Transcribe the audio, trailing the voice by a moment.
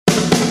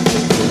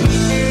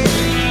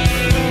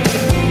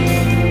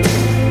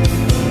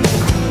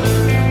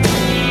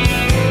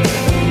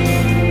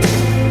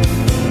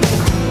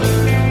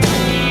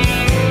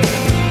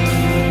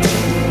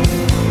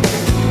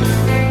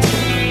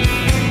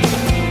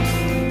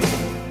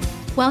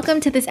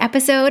Welcome to this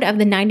episode of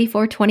the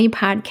 9420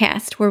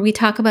 podcast, where we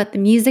talk about the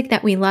music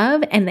that we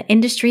love and the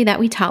industry that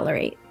we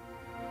tolerate.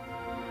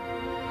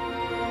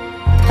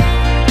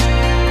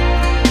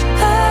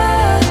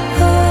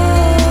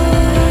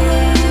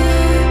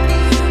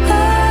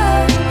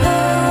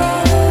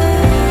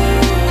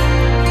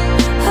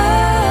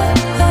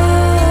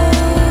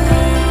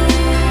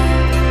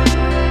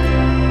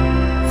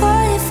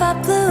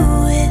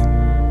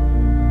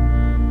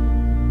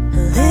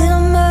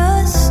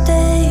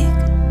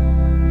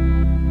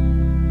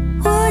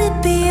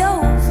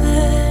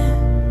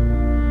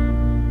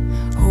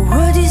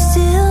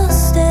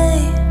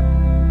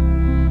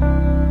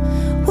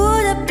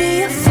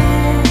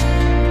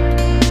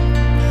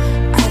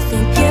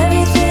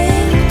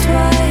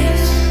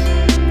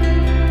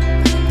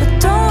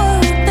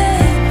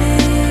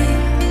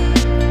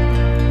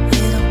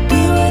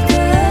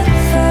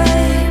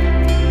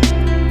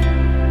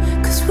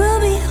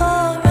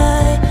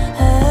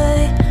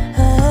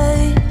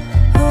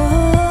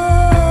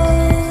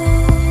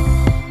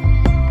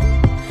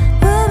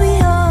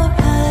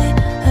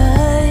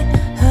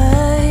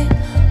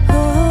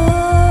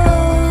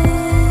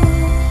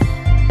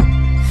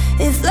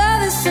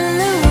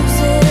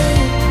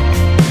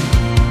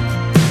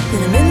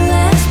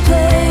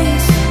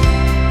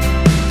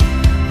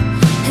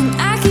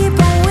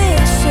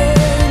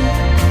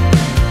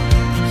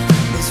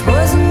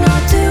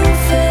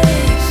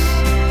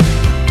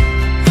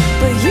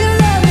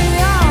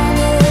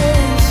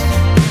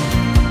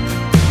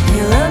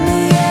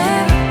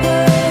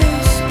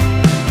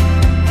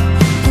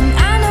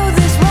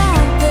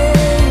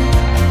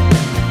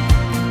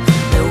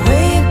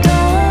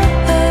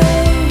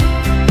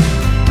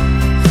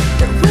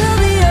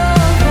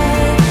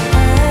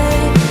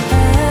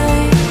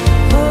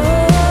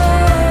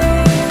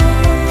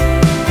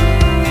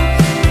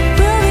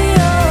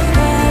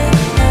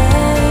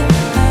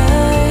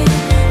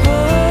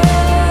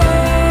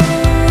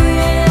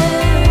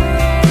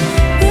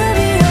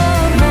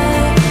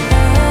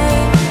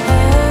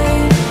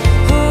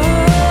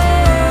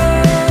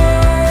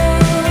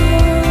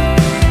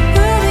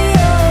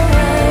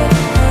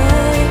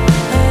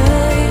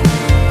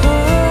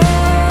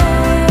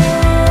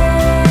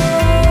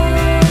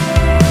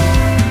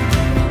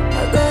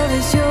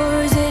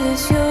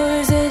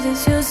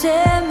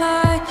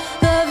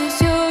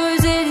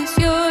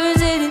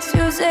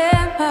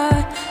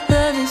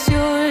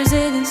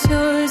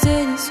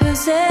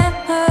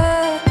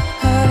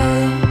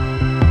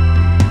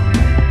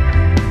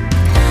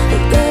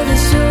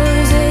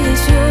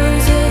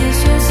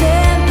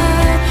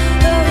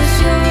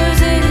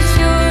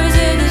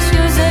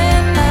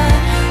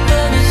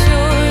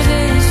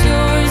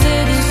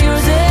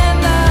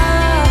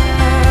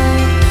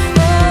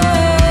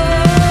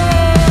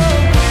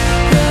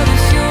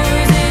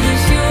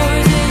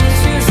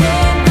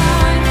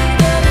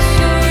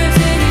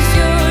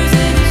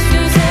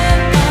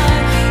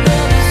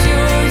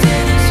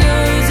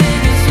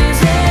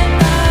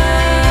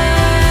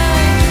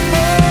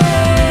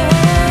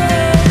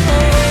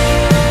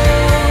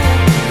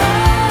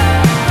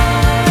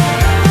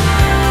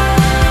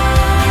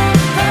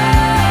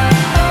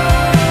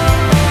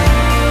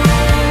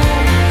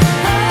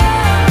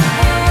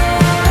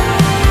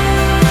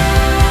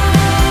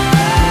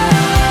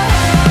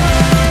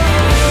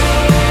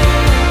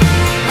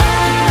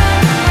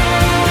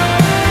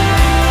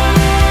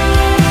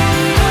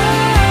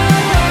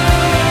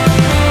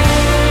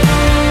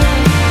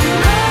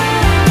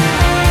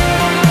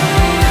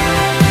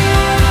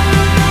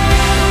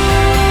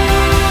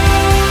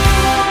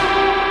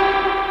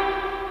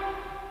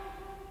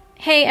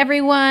 Hey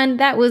everyone,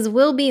 that was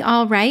We'll Be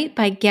All Right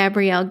by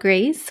Gabrielle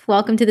Grace.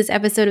 Welcome to this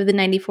episode of the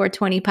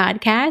 9420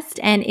 podcast.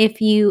 And if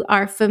you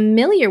are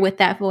familiar with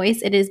that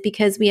voice, it is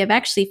because we have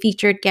actually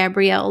featured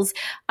Gabrielle's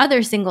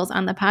other singles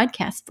on the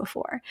podcast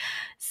before.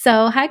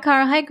 So hi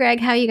Carl, hi Greg,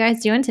 how are you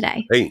guys doing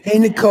today? Hey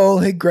Nicole,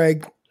 hey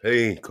Greg.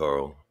 Hey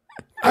Carl.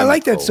 I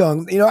like that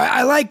song. You know,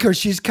 I like her.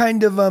 She's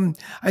kind of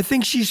I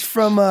think she's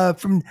from a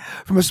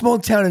small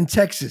town in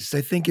Texas.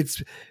 I think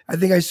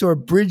I saw her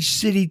Bridge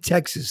City,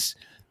 Texas.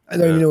 I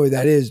don't even know where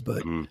that is,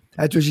 but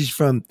that's where she's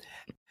from.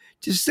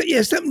 Just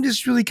something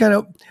just really kind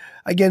of,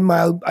 again,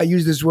 I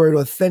use this word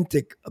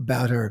authentic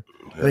about her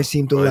that I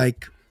seem to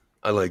like.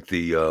 I like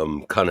the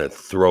kind of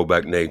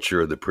throwback nature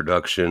of the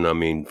production. I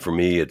mean, for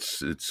me,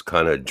 it's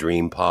kind of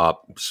dream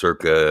pop,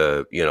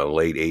 circa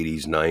late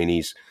 '80s,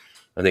 '90s.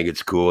 I think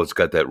it's cool. It's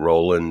got that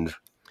Roland.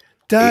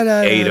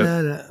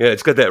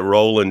 It's got that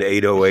Roland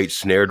 808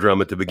 snare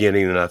drum at the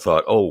beginning, and I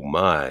thought, oh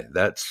my,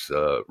 that's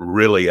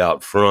really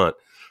out front.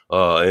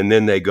 And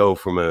then they go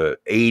from a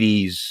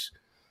 80s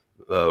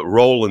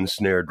Roland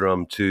snare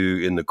drum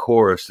to, in the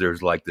chorus,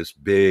 there's like this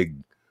big,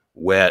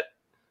 wet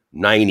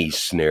 90s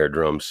snare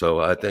drum. So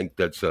I think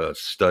that's a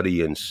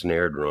study in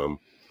snare drum.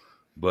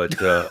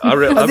 But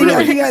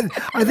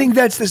I think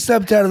that's the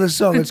subtitle of the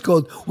song. It's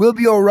called "We'll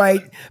Be All Right."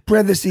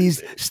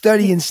 Parentheses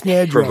study in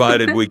snare drum.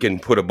 Provided we can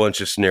put a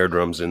bunch of snare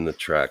drums in the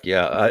track.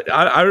 Yeah, I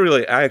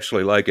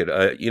actually like it.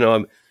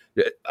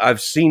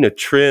 I've seen a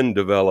trend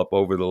develop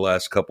over the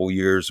last couple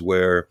years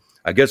where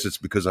I guess it's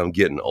because I'm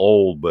getting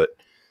old, but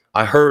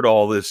I heard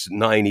all this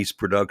 90s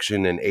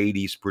production and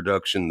 80s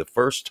production the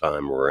first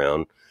time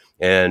around,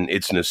 and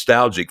it's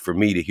nostalgic for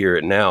me to hear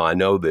it now. I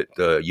know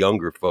that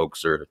younger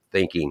folks are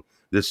thinking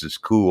this is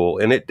cool,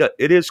 and it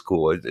is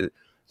cool. It's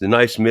a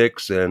nice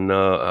mix, and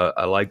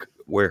I like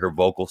where her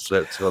vocal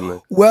sets on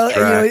the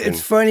track.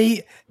 It's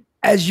funny.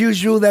 As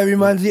usual, that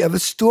reminds me of a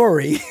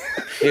story.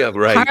 Yeah,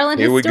 right. Carl and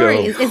Here his we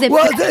stories. go. Is it?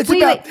 Well, Is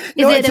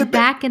it a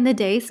back in the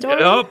day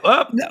story?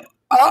 Up. No.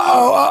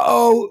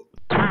 Oh.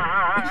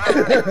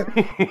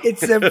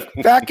 It's a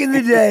back in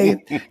the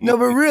day. No,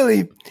 but really,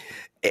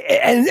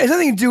 and it has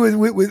nothing to do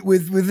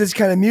with this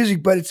kind of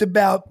music, but it's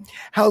about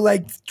how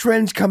like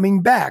trends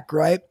coming back,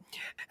 right?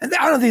 And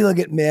I don't think they'll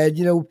get mad.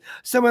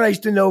 Someone I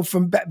used to know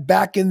from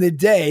back in the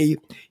day,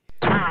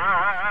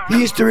 he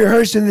used to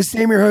rehearse in the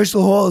same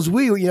rehearsal hall as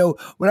we.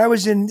 When I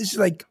was this is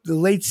like the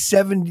late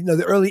 70s,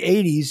 the early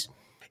 80s.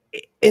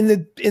 In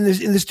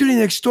the studio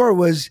next door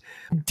was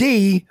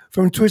Dee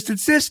from Twisted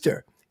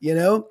Sister.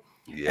 Yeah,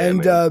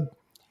 and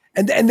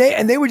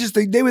they were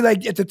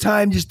like at the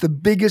time just the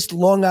biggest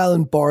Long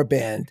Island bar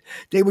band.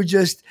 They were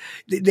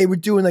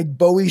doing like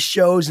Bowie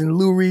shows and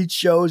Lou Reed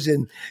shows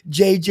and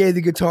JJ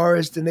the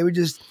guitarist, and they were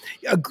just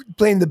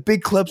playing the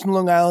big clubs in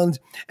Long Island,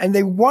 and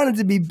they wanted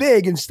to be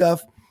big and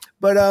stuff,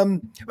 but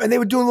and they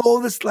were doing all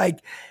this like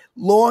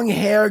long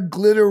hair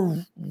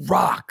glitter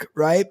rock,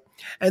 right?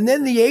 And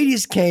then the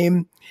 80s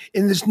came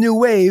in this new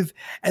wave,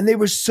 and they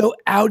were so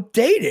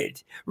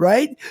outdated,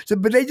 right?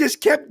 But they just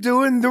kept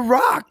doing the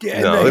rock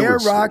and the hair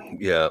rock.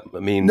 Yeah, I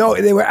mean, no,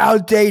 they were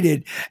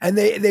outdated, and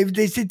they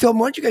told them,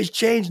 "Why don't you guys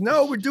change?"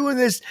 No, we're doing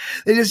this.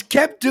 They just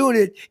kept doing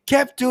it.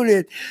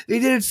 They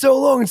did it so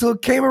long until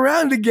it came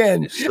around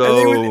again.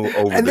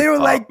 And they were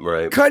top, like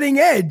right? Cutting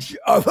edge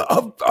of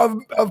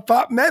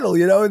pop metal,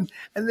 And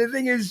the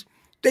thing is,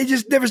 they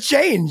just never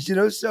changed,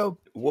 So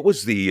what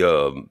was the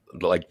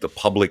the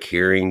public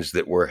hearings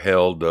that were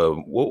held?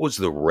 What was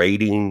the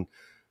rating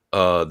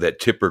that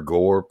Tipper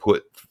Gore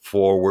put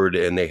forward?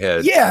 And they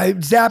had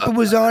Zappa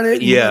was on it.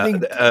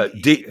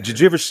 Did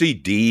you ever see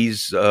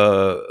Dee's?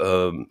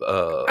 I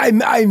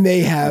may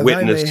have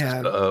witnessed,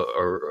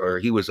 or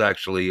he was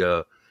actually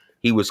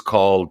he was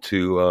called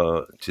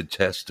to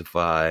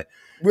testify.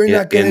 We're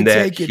not going to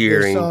take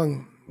hearing. The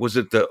song. Was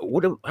it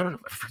I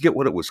forget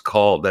what it was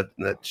called.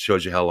 That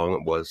shows you how long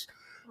it was.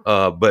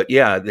 But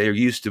yeah, there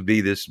used to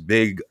be this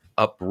big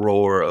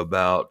uproar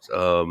about,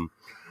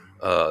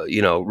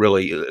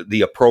 really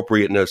the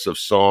appropriateness of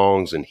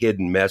songs and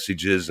hidden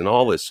messages and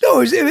all this.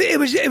 No, it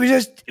was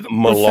just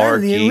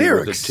malarkey in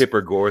lyrics. With the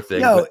Tipper Gore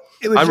thing. No,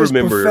 it was just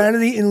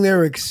profanity in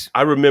lyrics.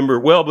 I remember,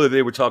 but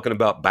they were talking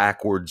about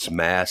backwards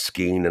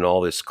masking and all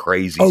this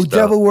crazy stuff.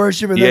 Devil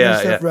worship and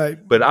that stuff, right.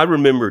 But I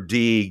remember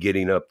Dee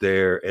getting up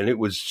there, and it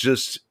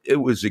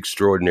was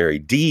extraordinary.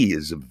 Dee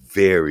is a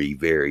very,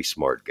 very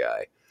smart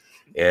guy.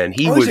 And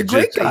he's a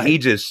great guy. He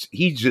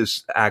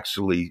just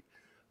actually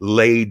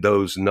laid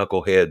those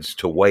knuckleheads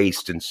to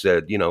waste and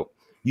said, you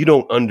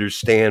don't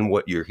understand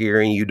what you're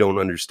hearing. You don't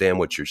understand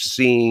what you're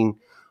seeing.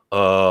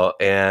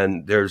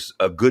 And there's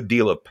a good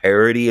deal of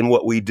parody in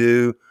what we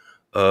do.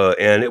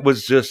 And it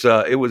was just,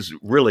 it was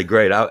really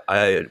great.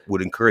 I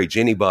would encourage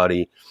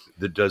anybody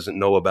that doesn't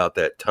know about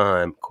that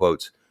time,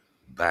 quotes,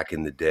 back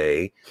in the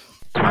day,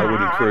 I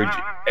would encourage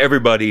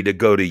everybody to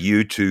go to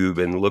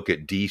YouTube and look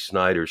at Dee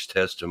Snider's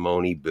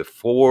testimony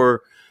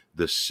before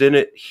the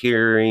Senate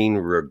hearing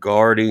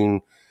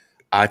regarding,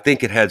 I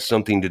think it had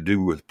something to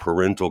do with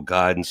parental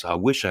guidance. I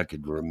wish I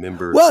could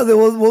remember. Well,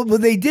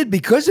 they did.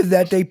 Because of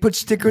that, they put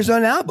stickers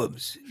on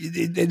albums.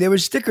 There were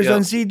stickers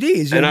on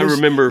CDs. And I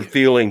remember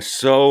feeling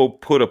so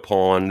put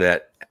upon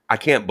that I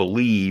can't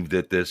believe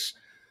that this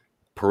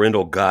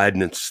parental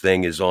guidance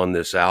thing is on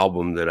this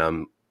album that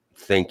I'm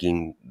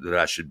thinking that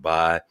I should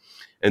buy.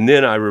 And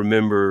then I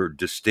remember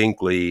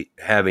distinctly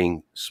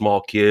having small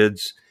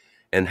kids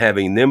and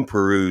having them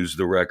peruse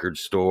the record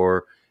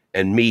store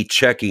and me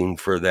checking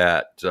for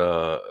that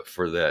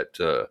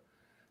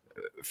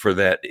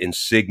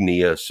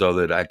insignia so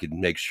that I could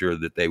make sure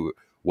that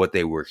what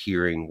they were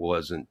hearing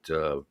wasn't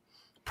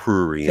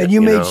prurient. And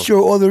you made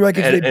sure all the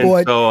records they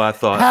bought so I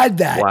thought, had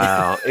that.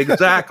 Wow,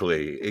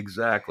 exactly.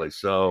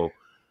 So,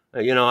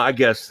 I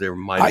guess there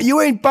might. You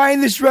ain't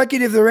buying this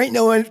record if there ain't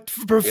no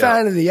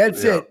profanity.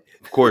 That's it.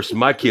 Of course,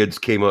 my kids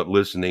came up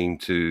listening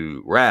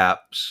to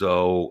rap,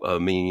 so I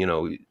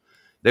mean,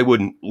 they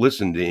wouldn't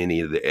listen to any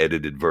of the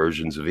edited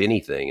versions of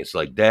anything. It's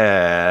like,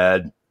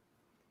 Dad,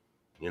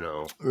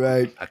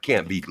 right? I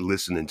can't be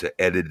listening to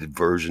edited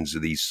versions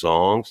of these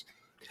songs.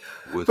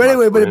 But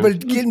anyway, but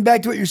getting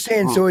back to what you're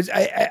saying, so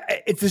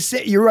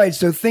you're right.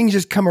 So things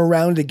just come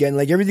around again,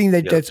 like everything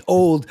that's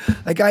old.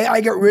 Like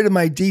I got rid of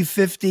my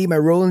D50, my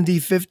Roland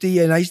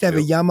D50, and I used to have a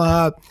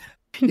Yamaha.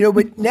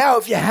 But now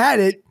if you had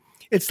it,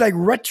 it's like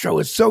retro.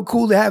 It's so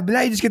cool to have. But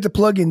now you just get the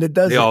plug-in that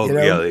does it.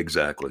 Yeah,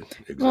 exactly.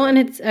 Well, and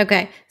it's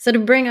okay. So to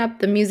bring up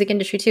the music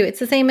industry too, it's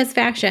the same as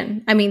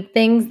fashion. I mean,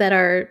 things that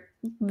are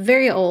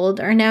very old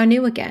are now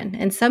new again,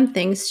 and some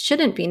things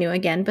shouldn't be new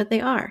again, but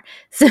they are.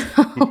 So,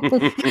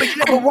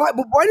 But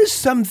why do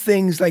some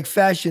things like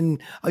fashion?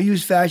 I'll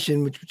use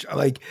fashion, which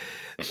like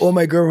all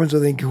my girlfriends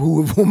will think,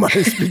 who am I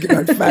speaking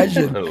about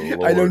fashion? Oh,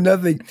 I know Lord.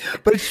 nothing.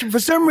 But for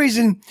some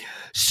reason,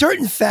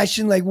 certain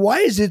fashion, like why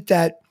is it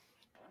that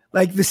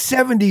like the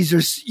 70s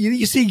are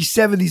you see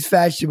 70s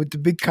fashion with the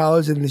big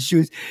collars and the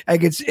shoes,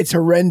 like it's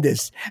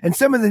horrendous. And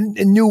some of the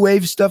new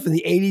wave stuff in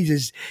the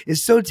 80s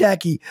is so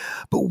tacky.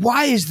 But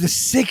why is the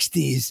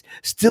 60s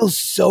still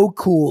so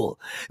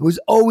cool? It was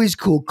always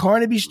cool.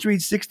 Carnaby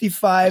Street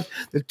 65,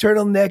 the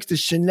turtlenecks, the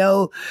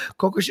Chanel,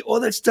 Coco, all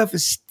that stuff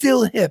is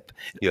still hip.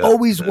 It Yeah.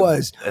 always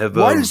was. have,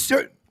 Why do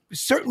certain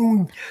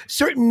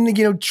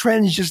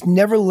trends just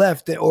never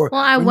left or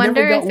well, I or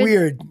wonder never if got it's,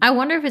 weird? I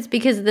wonder if it's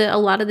because a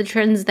lot of the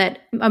trends that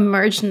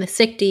emerged in the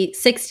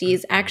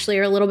 60s actually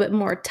are a little bit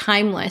more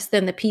timeless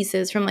than the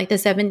pieces from like the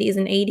 70s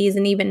and 80s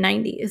and even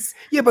 90s.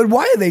 Yeah, but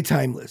why are they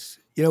timeless?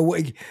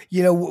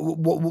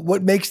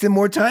 What makes them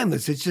more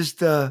timeless? It's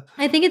just I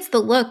think it's the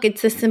look,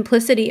 it's the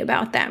simplicity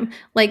about them.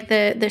 Like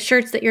the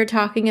shirts that you're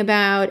talking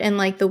about and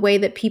like the way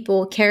that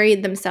people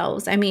carried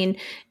themselves. I mean,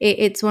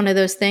 it's one of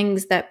those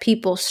things that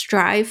people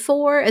strive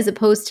for as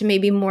opposed to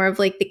maybe more of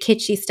like the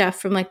kitschy stuff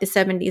from like the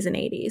 70s and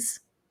 80s.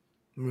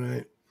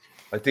 right.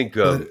 I think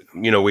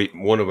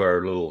one of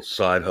our little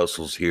side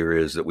hustles here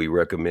is that we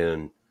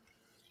recommend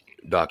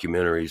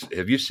documentaries.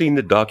 Have you seen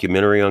the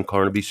documentary on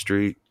Carnaby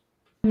Street?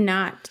 I'm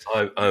not.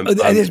 I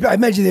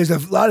imagine there's a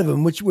lot of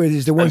them. Where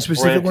is the one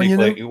specific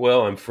one?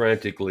 Well, I'm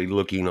frantically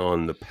looking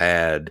on the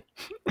pad.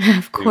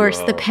 Of course,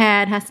 the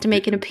pad has to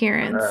make an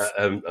appearance.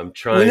 I'm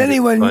trying When to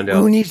anyone find out.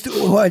 who needs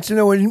to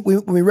know when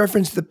we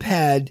reference the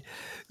pad,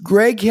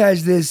 Greg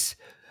has this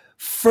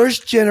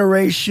first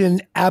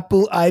generation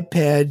Apple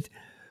iPad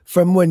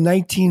from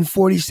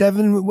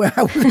 1947.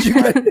 How would you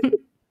get it?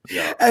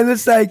 Yeah. And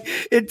it's like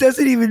it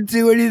doesn't even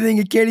do anything.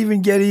 It can't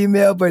even get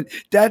email, but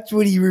that's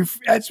what he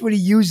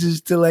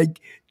uses to like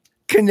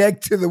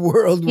connect to the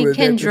world He with.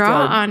 can at the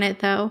draw time. on it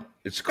though.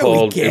 It's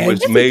called. can't. It was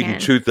Yes, he made in can.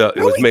 2000.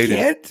 No, he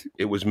can't.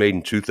 It was made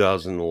in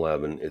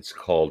 2011. It's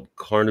called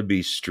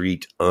Carnaby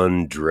Street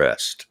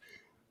Undressed.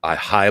 I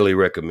highly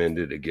recommend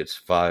it. It gets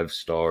 5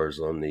 stars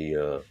on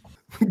the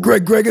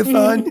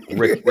Gregathon.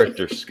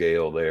 Richter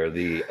scale. There,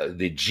 the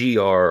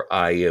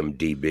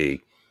GRIMDB.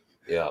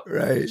 Yeah.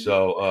 Right.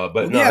 So,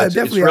 but Well, no, yeah, it's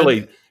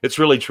definitely.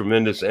 really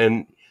tremendous.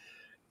 And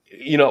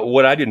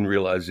what I didn't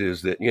realize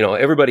is that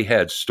everybody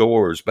had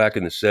stores back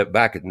in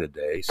the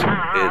days in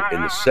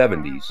the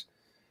 70s.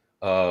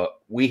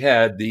 We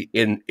had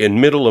in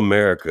Middle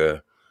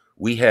America,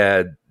 we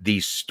had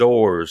these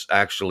stores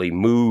actually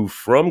move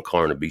from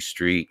Carnaby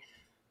Street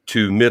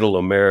to Middle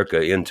America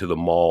into the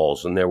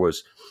malls, and there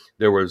was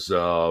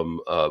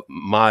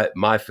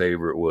my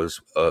favorite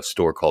was a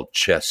store called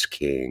Chess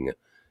King.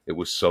 It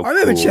was so I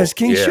remember cool. Chess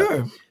King, Yeah.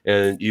 sure.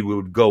 And you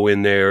would go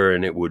in there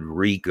and it would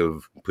reek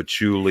of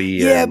patchouli.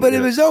 Yeah, and, but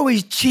it was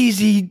always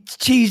cheesy,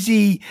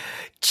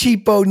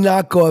 cheapo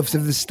knockoffs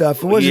of the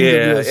stuff. It wasn't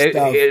the real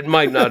stuff. It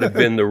might not have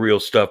been the real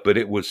stuff, but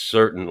it was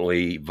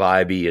certainly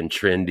vibey and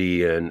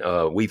trendy, and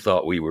we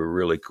thought we were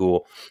really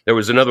cool. There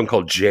was another one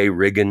called J.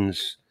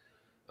 Riggins.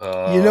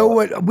 You know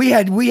what? We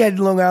had in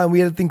Long Island,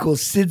 we had a thing called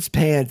Sid's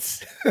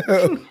Pants.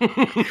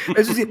 It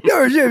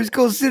was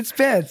called Sid's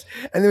Pants.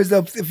 And there was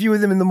a few of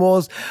them in the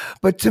malls.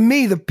 But to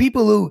me, the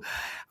people who,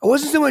 it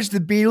wasn't so much the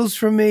Beatles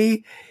for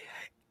me,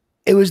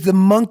 it was the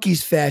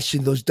Monkees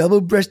fashion, those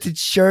double-breasted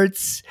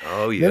shirts.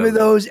 Oh, yeah. Remember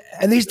those?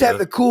 And they used to have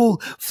the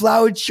cool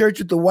flowered shirts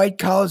with the white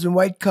collars and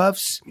white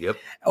cuffs. Yep.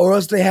 Or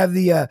else they have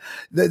the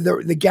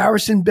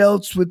Garrison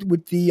belts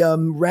with the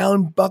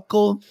round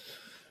buckle.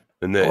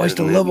 And I used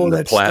to love all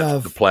that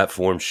stuff. The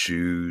platform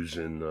shoes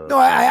and No,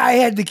 I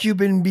had the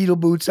Cuban Beetle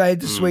boots. I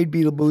had the suede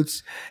Beetle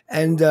boots,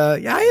 and I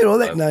had all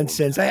that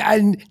nonsense. I had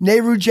a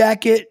Nehru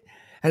jacket.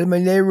 I had my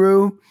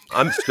Nehru.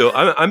 I'm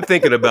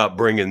thinking about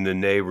bringing the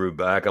Nehru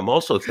back. I'm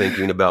also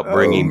thinking about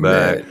bringing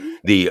back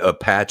the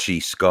Apache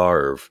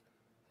scarf.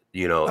 I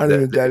don't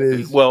know what that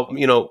is. Well,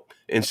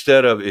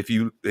 instead of if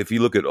you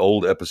look at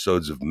old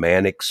episodes of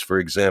Mannix, for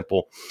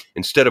example,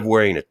 instead of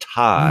wearing a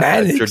tie,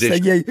 Mannix.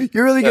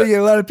 You're really going to get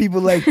a lot of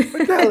people like,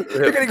 what the hell?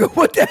 They're going to go,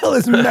 what the hell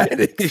is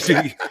Mannix?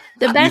 The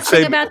best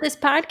thing about this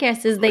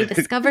podcast is they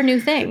discover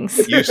new things.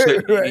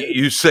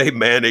 You say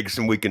Mannix,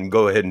 and we can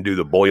go ahead and do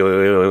the boy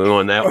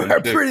on that one.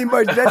 Pretty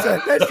much.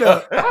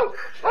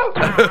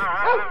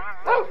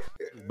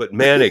 But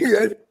Mannix.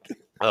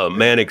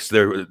 Mannix,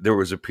 there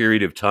was a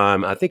period of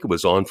time, I think it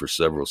was on for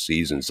several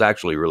seasons. It's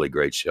actually a really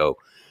great show.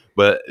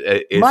 But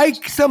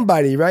Mike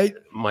somebody, right?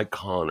 Mike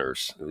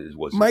Connors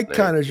was Mike his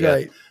name. Connors, Yeah.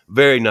 right.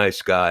 Very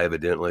nice guy,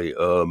 evidently.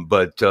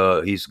 But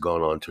he's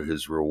gone on to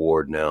his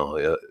reward now,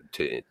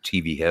 to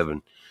TV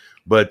heaven.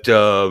 But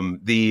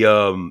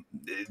the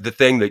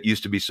thing that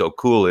used to be so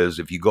cool is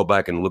if you go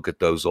back and look at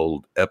those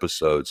old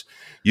episodes,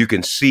 you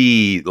can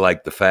see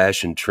like the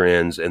fashion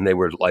trends, and they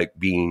were like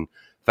being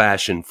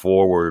fashion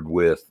forward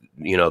with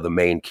the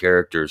main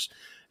characters.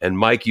 And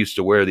Mike used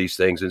to wear these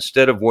things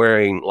instead of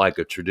wearing like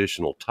a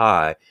traditional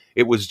tie.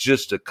 it was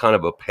just a kind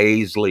of a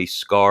paisley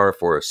scarf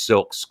or a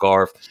silk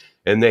scarf.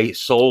 And they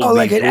sold these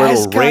like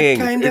little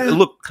rings. Kinda? It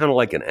looked kind of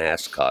like an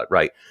ascot,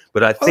 right?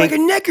 But I think like a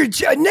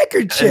neckerchief.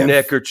 A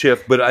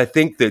neckerchief. But I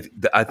think that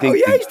I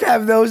used to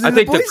have those. I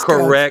think the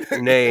correct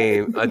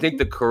name. I think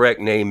the correct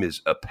name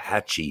is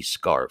Apache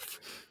scarf.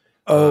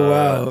 Oh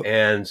wow!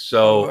 And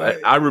so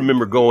I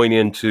remember going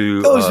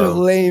into those are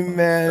lame,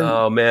 man.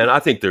 Oh man, I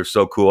think they're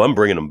so cool. I'm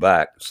bringing them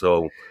back.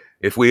 So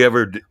if we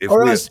ever,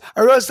 or else,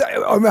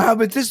 how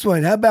about this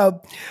one? How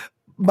about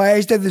I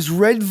used to have this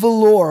red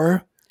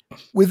velour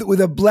with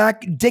a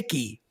black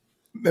Dickie.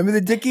 Remember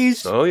the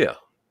Dickies? Oh yeah.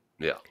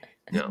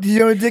 Do you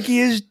know what a Dickie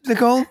is,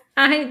 Nicole?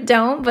 I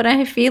don't, but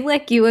I feel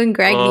like you and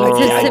Greg need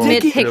to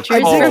submit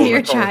pictures from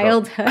your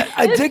childhood.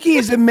 A Dickie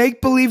is a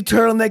make-believe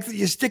turtleneck that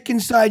you stick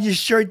inside your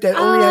shirt that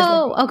only has...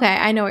 okay.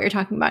 I know what you're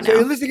talking about now. So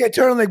you're listening at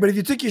a turtleneck, but if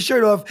you took your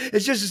shirt off,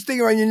 it's just this thing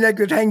around your neck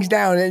that hangs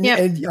down and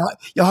you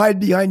hide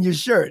behind your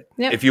shirt.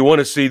 Yep. If you want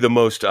to see the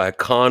most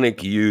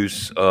iconic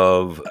use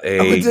of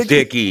a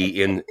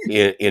Dickie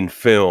in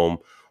film,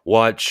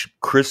 watch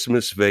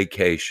Christmas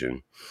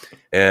Vacation.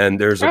 And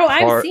there's a part.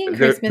 I've seen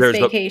Christmas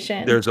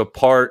Vacation. There's a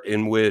part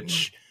in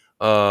which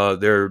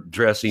they're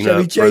dressing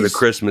up for the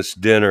Christmas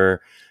dinner,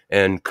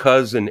 and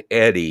Cousin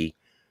Eddie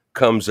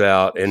comes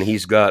out, and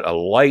he's got a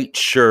light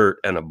shirt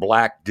and a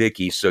black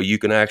Dickie, so you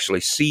can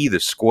actually see the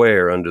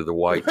square under the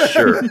white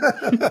shirt.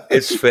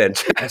 It's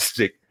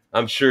fantastic.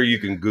 I'm sure you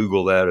can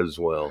Google that as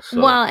well. So.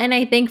 Well, and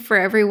I think for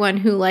everyone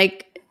who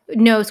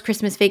knows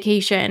Christmas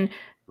Vacation,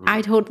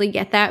 I totally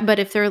get that. But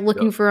if they're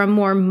looking for a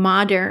more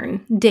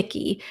modern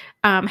Dickie,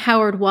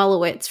 Howard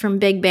Wolowitz from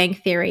Big Bang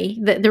Theory,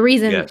 the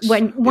reason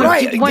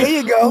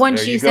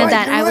once you said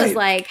that, I was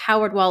like,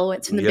 Howard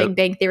Wolowitz from the Big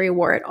Bang Theory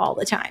wore it all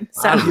the time.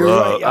 So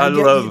I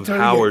love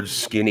Howard's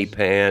skinny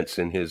pants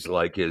and his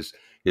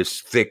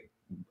thick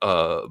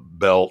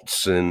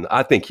belts, and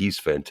I think he's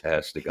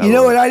fantastic. You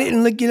know what? I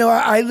didn't look.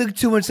 I look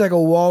too much like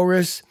a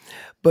walrus,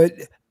 but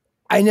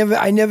I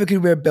never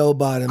could wear bell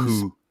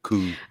bottoms.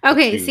 Cool.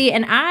 Okay, see,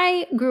 and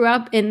I grew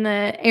up in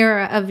the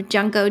era of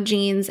Junko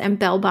jeans and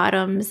bell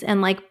bottoms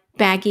and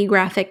baggy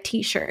graphic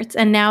t-shirts,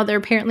 and now they're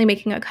apparently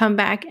making a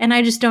comeback, and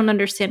I just don't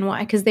understand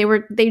why, because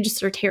they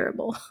just are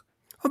terrible.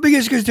 Well,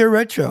 because they're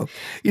retro.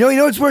 You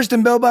know what's worse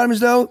than bell bottoms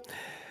though?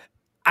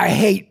 I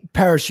hate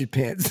parachute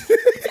pants.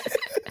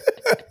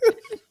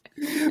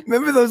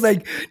 Remember those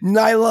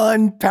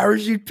nylon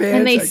parachute pants?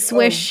 And they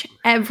swish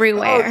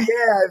everywhere. Oh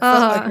yeah,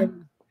 I felt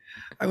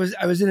I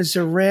was in a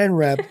saran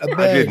wrap.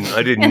 I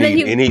didn't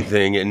need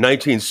anything in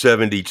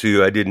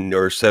 1972.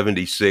 Or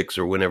 76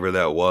 or whenever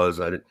that was.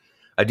 I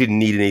didn't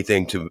need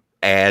anything to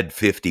add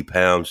 50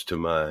 pounds to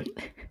my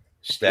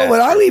stature.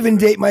 Well, I'll even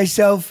date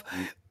myself.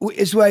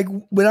 It's like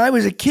when I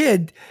was a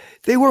kid,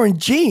 they weren't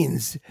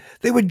jeans;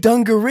 they were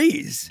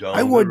dungarees.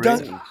 I wore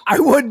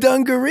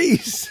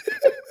dungarees.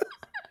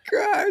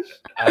 Gosh.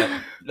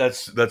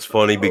 That's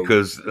funny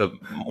because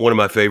one of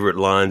my favorite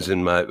lines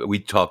we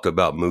talked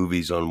about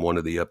movies on one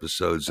of the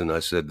episodes, and I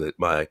said that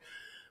my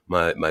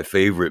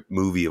favorite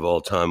movie of all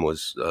time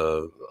was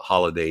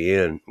Holiday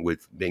Inn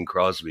with Bing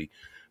Crosby.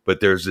 But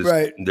there's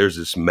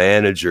this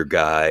manager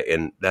guy,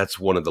 and that's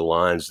one of the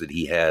lines that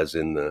he has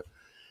in the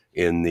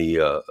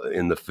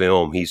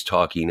film. He's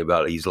talking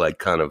about he's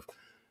kind of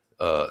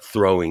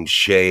throwing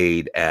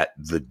shade at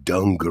the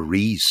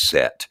dungarees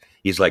set.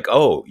 He's like,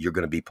 "Oh, you're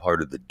going to be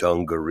part of the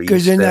dungarees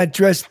because you're not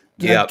dressed.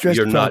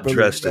 You're not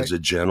dressed as a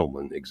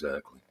gentleman,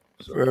 exactly."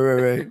 So.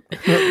 Right.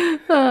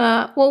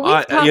 Well,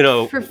 we've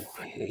talked for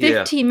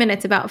 15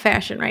 minutes about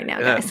fashion right now,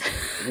 guys.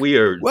 We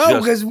are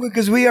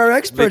because we are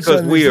experts.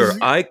 Because we are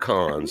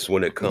icons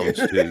when it comes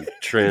to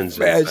trends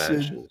and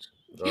fashions.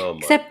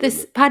 Except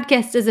this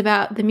podcast is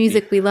about the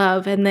music we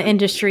love and the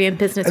industry and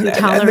business we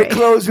tolerate.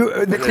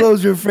 And the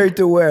clothes we're afraid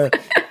to wear.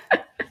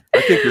 I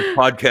think this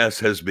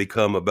podcast has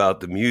become about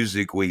the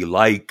music we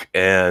like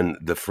and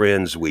the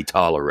friends we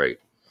tolerate.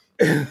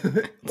 or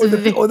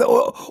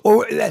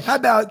how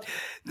about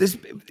this?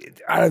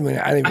 I don't even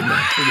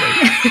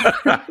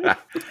know.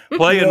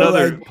 Play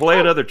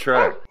another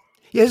track.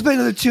 Yeah, let's play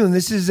another tune.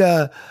 This is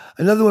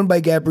another one by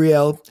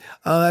Gabrielle.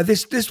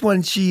 This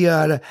one she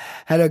had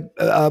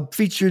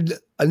featured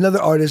another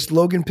artist,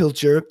 Logan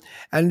Pilcher,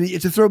 and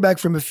it's a throwback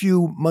from a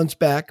few months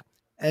back,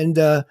 and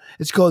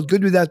it's called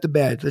 "Good Without the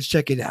Bad." Let's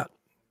check it out.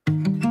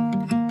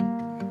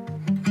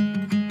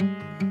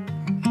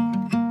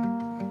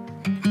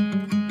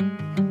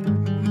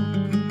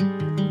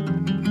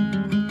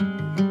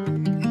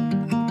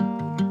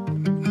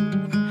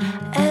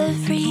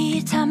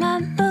 Every time I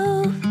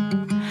move,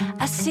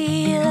 I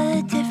see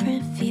a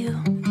different view.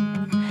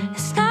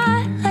 It's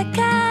not like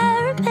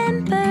I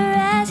remember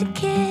as a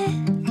kid.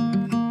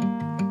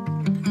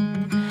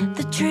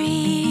 The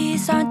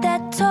trees aren't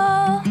that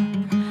tall,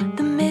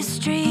 the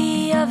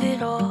mystery of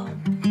it all.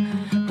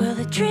 Will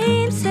the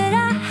dreams that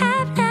I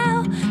have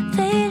now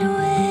fade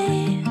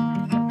away?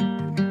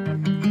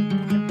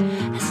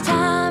 As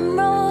time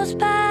rolls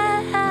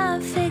by,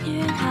 I'm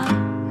figuring out.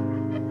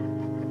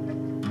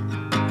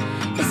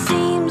 It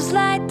seems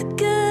like the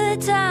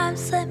good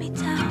times let me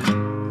down.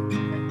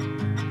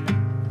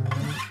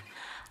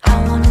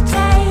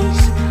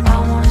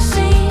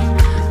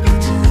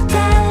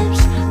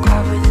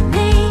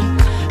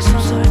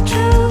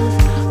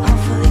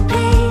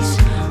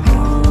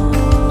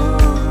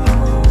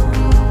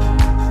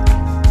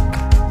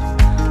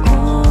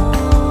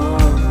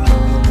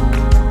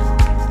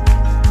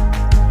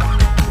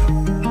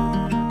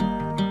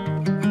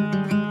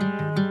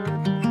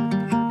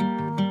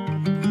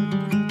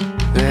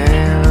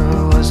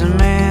 was a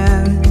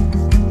man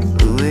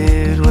who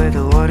lived where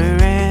the water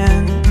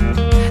ran,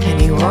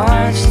 and he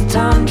watched the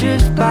time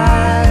drift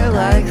by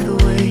like the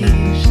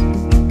waves.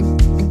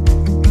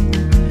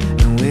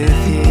 And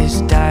with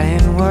his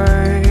dying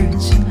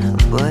words, a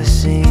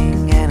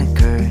blessing and a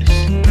curse,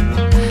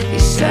 he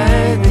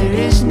said there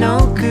is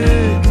no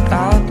good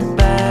without the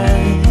bad.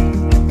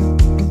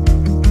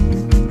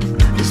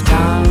 As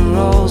time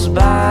rolls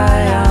by,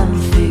 I'm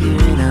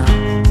figuring out,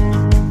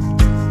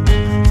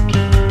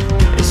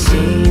 it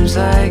seems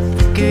like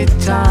the good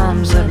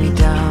times let me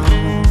down.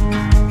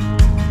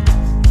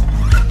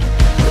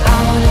 But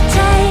I wanna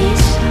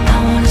taste, I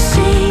wanna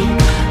see,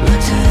 look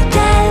to the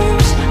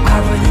depths,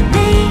 cover the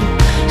need,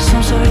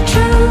 some sort of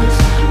truth,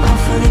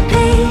 hopefully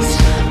peace.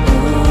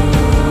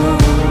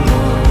 Ooh,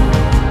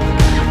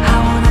 I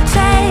wanna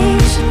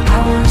taste, I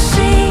wanna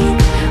see,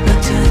 look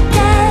to the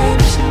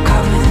depths,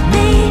 cover the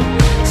need,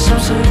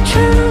 some sort of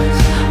truth,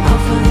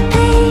 hopefully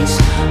peace.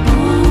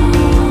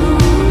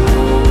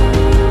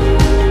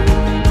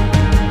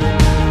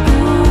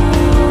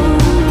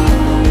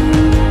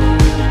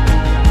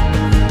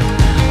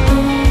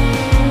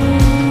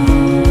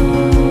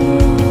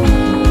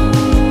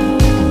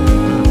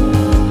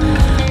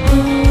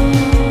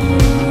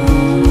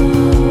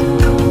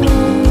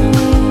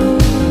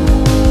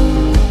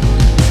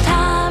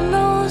 Time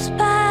rolls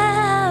by,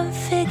 I'm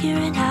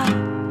figuring out,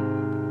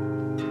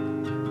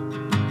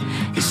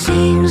 it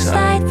seems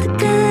like the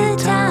good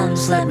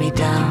times let me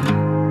down.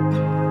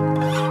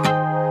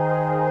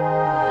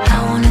 I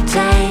wanna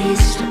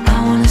taste,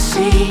 I wanna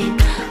see,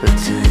 look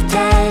to the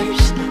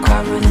depths,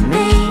 cover the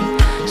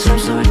need, some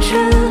sort of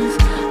truth,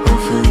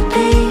 hopefully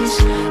peace.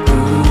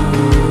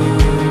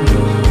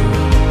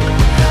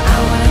 I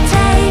wanna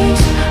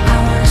taste, I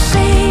wanna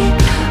see,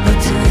 look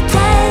to the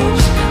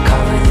depths,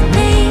 cover the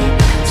need,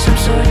 some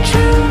sort of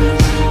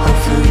truth,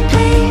 hopefully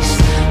peace.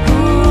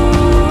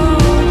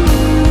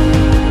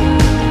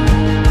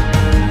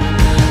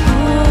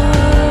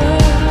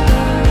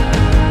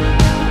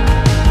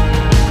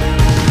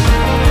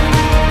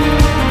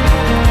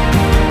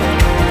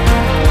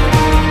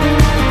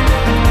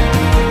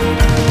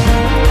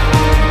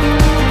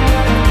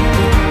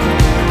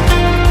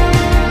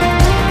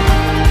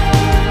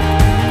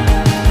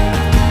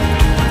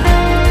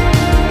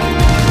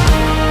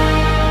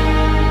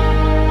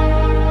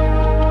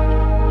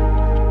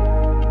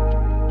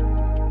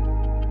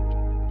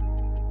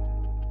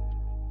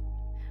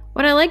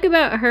 What I like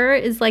about her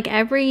is like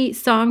every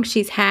song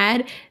she's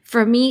had,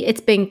 for me,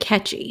 it's been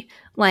catchy.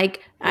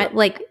 Like,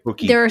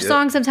 Hooky, there are yeah.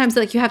 songs sometimes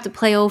that like you have to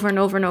play over and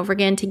over and over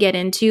again to get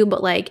into,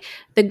 but like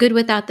The Good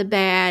Without the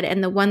Bad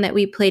and the one that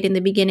we played in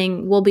the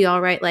beginning, We'll Be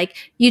All Right. Like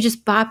you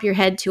just bop your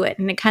head to it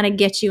and it kind of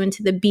gets you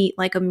into the beat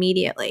like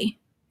immediately.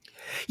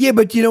 Yeah,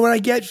 but you know what I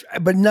get?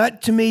 But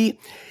not to me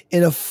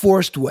in a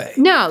forced way.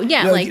 No,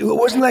 yeah, You know, like it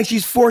wasn't like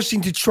she's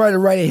forcing to try to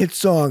write a hit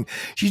song.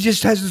 She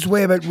just has this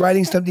way about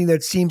writing something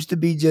that seems to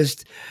be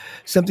just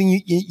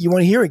something you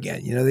want to hear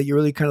again, you know, that you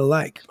really kind of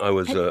like. I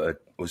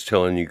was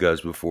telling you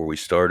guys before we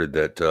started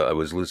that I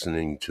was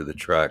listening to the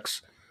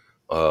tracks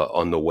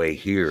on the way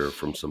here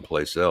from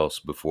someplace else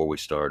before we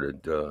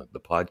started the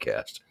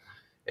podcast,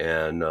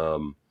 and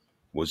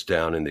was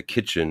down in the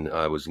kitchen.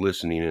 I was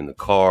listening in the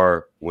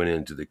car, went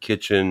into the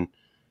kitchen,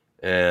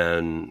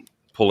 and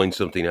pulling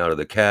something out of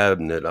the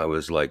cabinet. I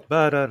was like,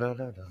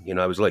 ba-da-da-da-da. You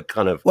know, I was like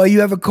kind of, Well,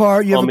 you have a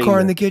car. You have a Humming car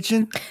in it. the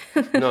kitchen.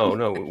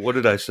 no, what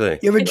did I say?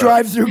 You have a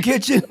drive-through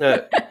kitchen.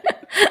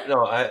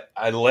 No,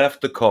 I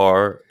left the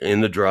car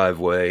in the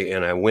driveway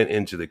and I went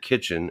into the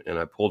kitchen and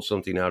I pulled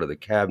something out of the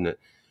cabinet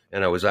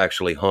and I was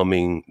actually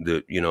humming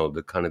the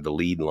kind of the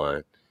lead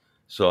line.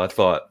 So I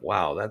thought,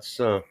 wow,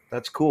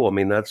 that's cool. I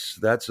mean,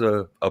 that's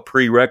a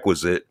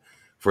prerequisite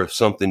for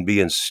something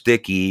being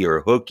sticky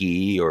or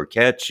hooky or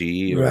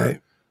catchy or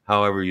Right.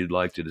 however you'd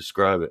like to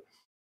describe it.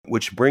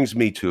 Which brings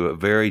me to a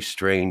very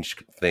strange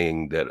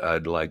thing that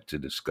I'd like to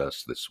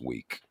discuss this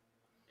week.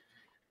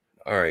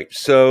 All right,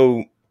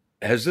 so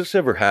has this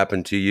ever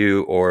happened to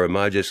you, or am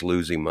I just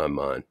losing my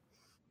mind?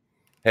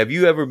 Have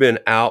you ever been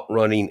out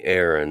running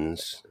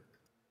errands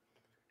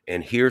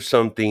and hear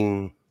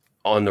something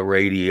on the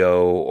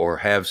radio or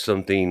have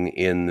something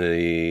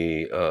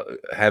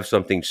have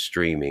something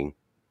streaming,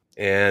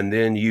 and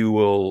then you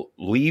will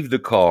leave the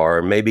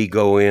car, maybe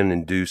go in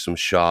and do some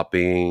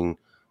shopping,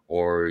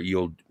 or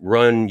you'll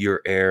run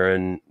your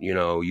errand,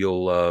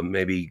 you'll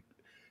maybe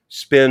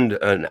spend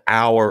an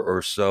hour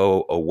or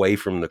so away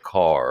from the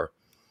car.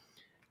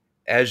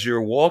 As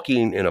you're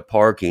walking in a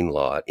parking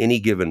lot, any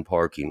given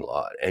parking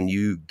lot, and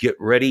you get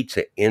ready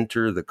to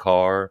enter the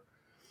car,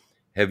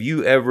 have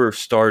you ever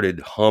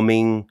started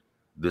humming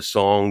the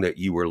song that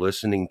you were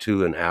listening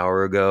to an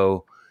hour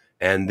ago?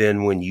 And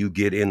then when you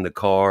get in the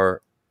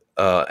car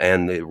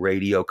and the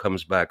radio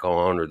comes back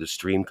on, or the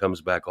stream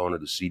comes back on, or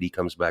the CD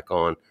comes back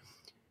on,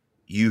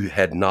 you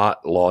had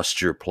not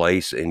lost your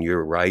place and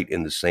you're right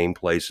in the same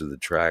place of the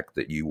track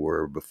that you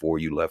were before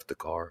you left the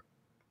car?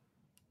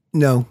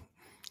 No.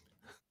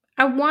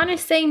 I want to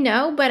say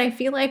no, but I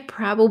feel like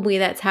probably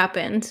that's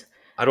happened.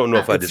 I don't know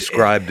if I It's-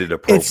 described it It's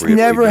appropriately.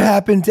 never but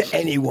happened to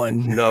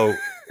anyone. No,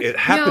 it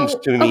happens No,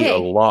 to me a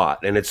okay. lot,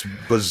 and it's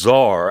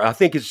bizarre. I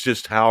think it's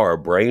just how our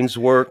brains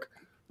work.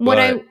 What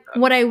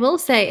But I will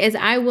say is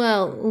I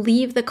will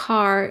leave the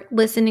car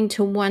listening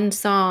to one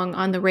song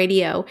on the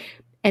radio,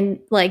 and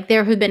like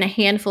there have been a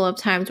handful of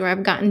times where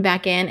I've gotten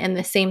back in and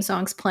the same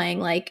song's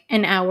playing like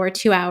an hour,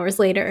 2 hours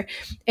later.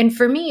 And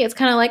for me, it's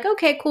kind of like,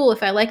 okay, cool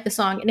if I like the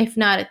song, and if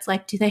not, it's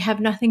like, do they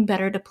have nothing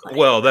better to play?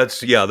 well,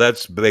 that's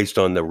based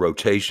on the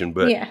rotation.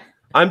 But yeah.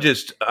 I'm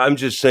just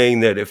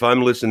saying that if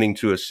I'm listening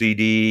to a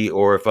CD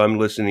or if I'm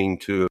listening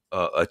to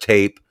a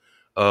tape,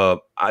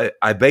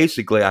 I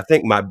basically I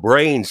think my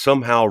brain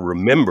somehow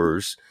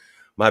remembers.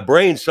 My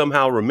brain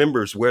somehow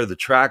remembers where the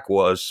track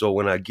was. So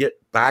when I get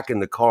back in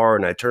the car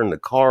and I turn the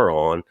car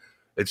on,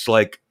 it's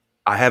like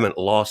I haven't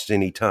lost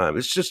any time.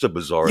 It's just a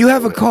bizarre. You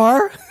have a thing.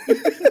 car?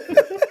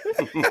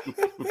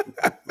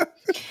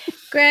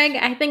 Greg,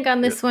 I think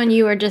on this one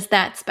you are just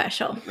that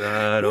special.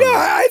 I don't No, know.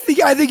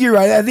 I think you're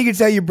right. I think it's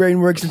how your brain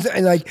works,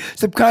 and like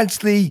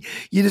subconsciously,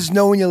 you just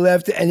know when you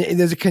left, and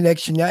there's a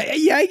connection. Yeah,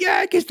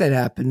 I guess that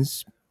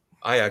happens.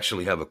 I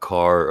actually have a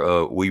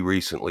car. We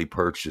recently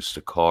purchased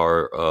a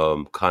car,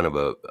 kind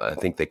of I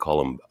think they call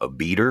them a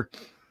beater.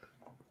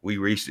 We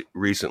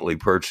recently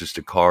purchased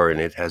a car, and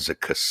it has a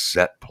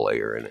cassette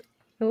player in it.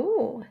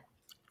 Ooh.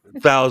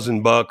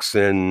 $1,000,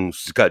 and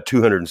it's got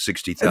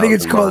 260,000. I think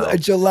it's called a miles.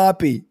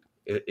 jalopy.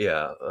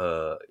 Yeah.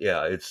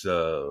 It's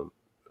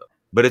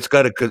but it's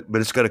got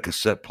a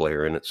cassette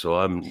player in it. So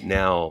I'm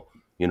now,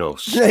 Now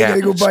you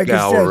gotta go buy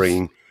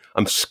scouring.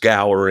 I'm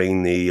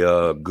scouring the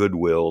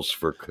Goodwills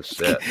for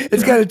cassette.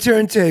 It's got a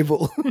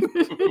turntable.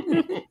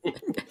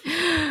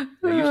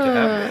 They used to have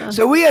that.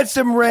 So we had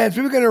some rants.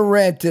 We were going to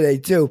rant today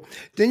too.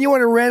 Didn't you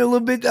want to rant a little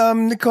bit,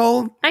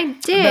 Nicole? I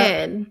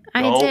did.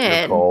 Don't,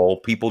 Nicole.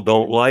 People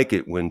don't like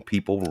it when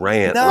people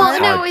rant. No,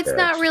 on Well, no, it's podcasts.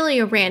 not really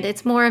a rant.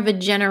 It's more of a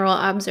general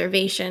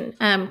observation.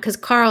 Because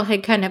Carl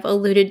had kind of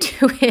alluded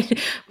to it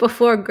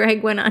before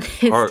Greg went on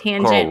his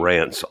tangent. Carl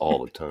rants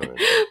all the time.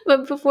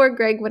 But before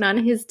Greg went on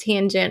his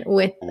tangent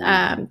with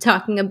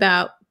talking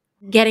about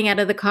getting out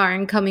of the car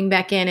and coming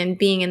back in and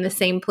being in the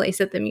same place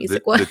that the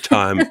music was. The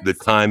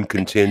time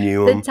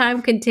continuum. The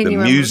time continuum.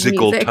 The of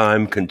musical music.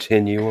 time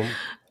continuum.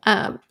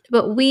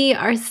 But we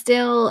are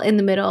still in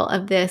the middle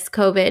of this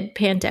COVID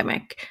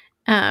pandemic.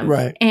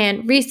 Right.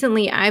 And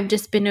recently, I've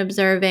just been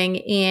observing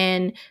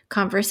in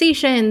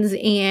conversations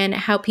and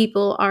how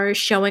people are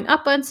showing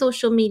up on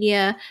social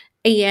media,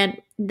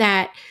 and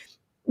that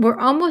we're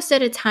almost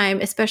at a time,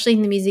 especially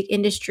in the music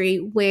industry,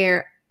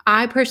 where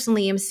I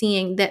personally am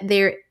seeing that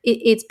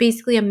it's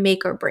basically a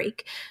make or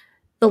break.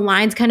 The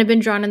line's kind of been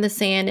drawn in the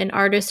sand, and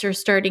artists are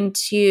starting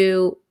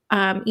to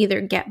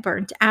either get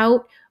burnt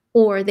out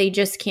or they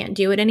just can't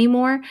do it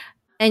anymore.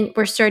 And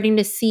we're starting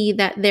to see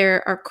that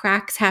there are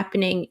cracks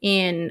happening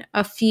in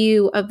a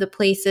few of the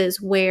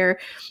places where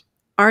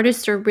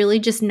artists are really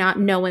just not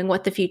knowing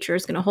what the future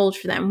is going to hold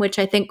for them, which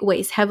I think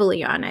weighs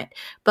heavily on it.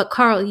 But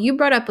Carl, you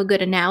brought up a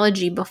good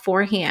analogy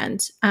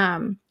beforehand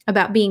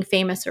about being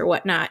famous or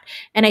whatnot.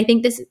 And I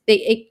think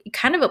it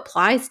kind of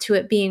applies to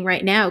it being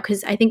right now,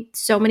 because I think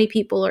so many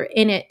people are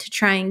in it to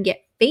try and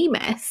get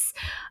famous.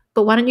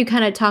 But why don't you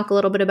kind of talk a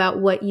little bit about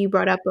what you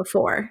brought up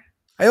before?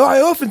 I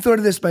often thought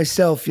of this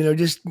myself,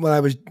 just when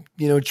I was,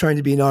 trying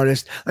to be an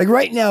artist. Like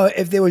right now,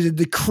 if there was a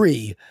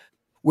decree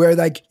where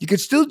like you could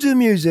still do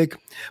music,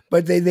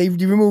 but they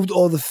removed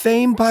all the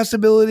fame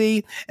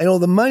possibility and all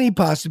the money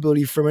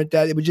possibility from it,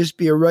 that it would just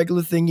be a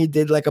regular thing you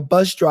did, like a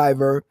bus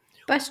driver.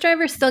 Bus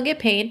drivers still get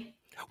paid.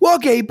 Well,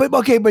 okay, but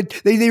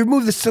they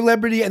removed the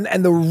celebrity and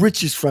the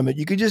riches from it.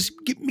 You could just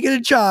get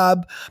a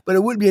job, but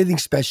it wouldn't be anything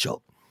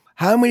special.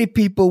 How many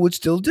people would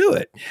still do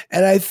it?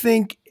 And I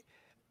think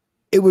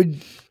it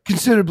would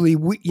considerably,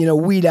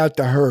 weed out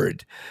the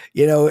herd,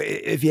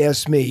 if you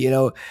ask me,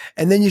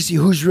 and then you see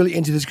who's really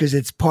into this because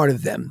it's part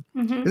of them.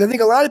 Because I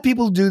think a lot of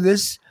people do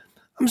this,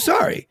 I'm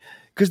sorry,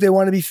 because they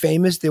want to be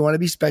famous, they want to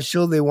be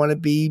special, they want to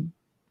be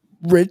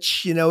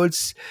rich,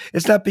 it's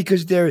not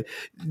because they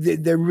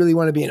really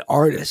want to be an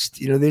artist.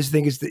 They just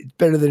think it's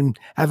better than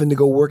having to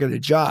go work at a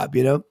job,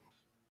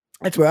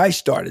 That's where I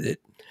started it.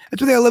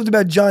 That's what I loved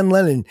about John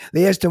Lennon.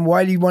 They asked him,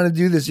 why do you want to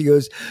do this? He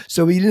goes,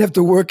 so he didn't have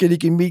to work and he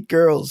can meet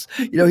girls.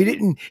 He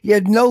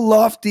had no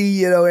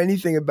lofty,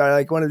 anything about it.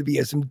 Like wanted to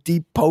be some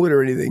deep poet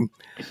or anything.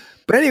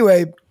 But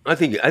anyway. I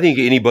think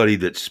anybody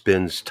that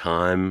spends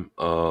time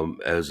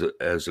as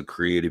a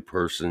creative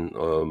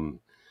person,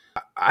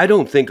 I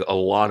don't think a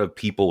lot of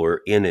people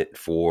are in it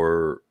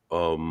for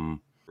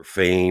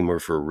fame or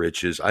for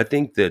riches. I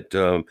think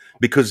that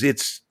because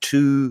it's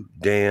too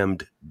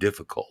damned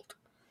difficult.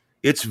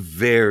 It's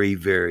very,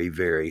 very,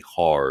 very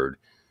hard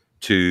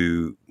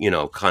to,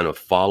 kind of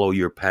follow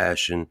your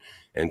passion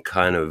and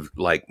kind of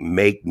like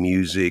make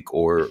music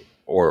or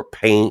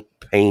paint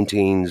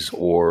paintings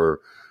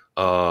or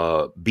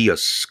be a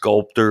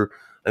sculptor.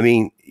 I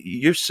mean,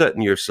 you're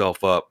setting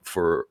yourself up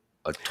for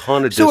a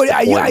ton of So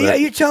disappointment. are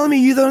you telling me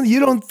you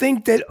don't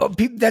think that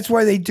that's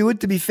why they do it,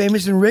 to be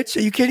famous and rich?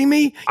 Are you kidding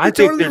me? I You're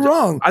think totally there's-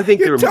 wrong. I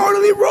think you're there-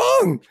 totally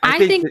wrong. I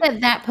think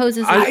that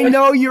poses. I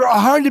know you're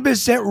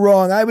 100%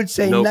 wrong. I would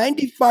say Nope.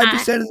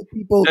 95% of the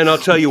people And I'll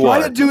tell you who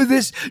try why. to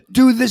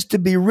do this to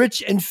be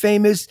rich and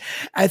famous.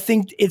 I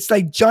think it's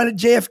like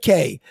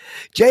JFK.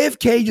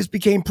 JFK just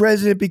became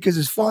president because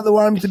his father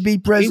wanted him to be He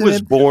president.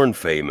 was born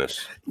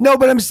famous. No,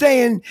 but I'm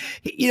saying,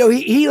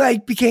 he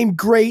like became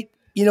great,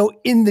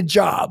 in the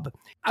job.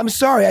 I'm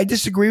sorry, I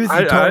disagree with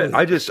you totally.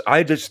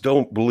 I just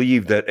don't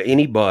believe that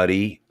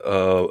anybody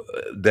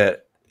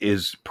that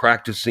is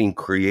practicing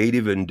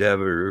creative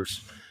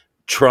endeavors,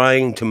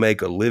 trying to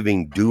make a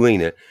living doing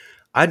it,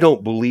 I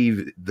don't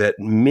believe that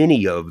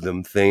many of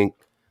them think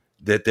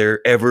that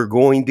they're ever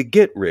going to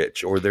get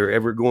rich or they're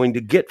ever going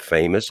to get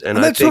famous. And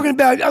I'm not talking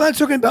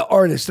about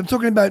artists. I'm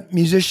talking about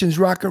musicians,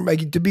 rock and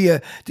to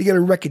get a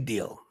record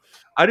deal.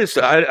 I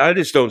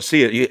just don't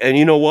see it. And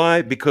you know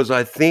why? Because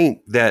I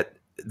think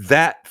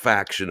that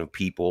faction of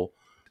people,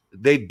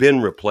 they've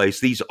been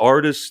replaced. These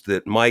artists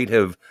that might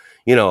have,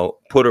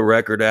 put a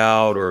record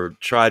out or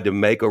tried to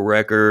make a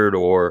record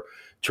or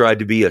tried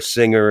to be a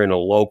singer in a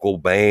local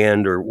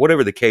band or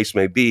whatever the case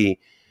may be,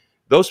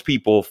 those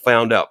people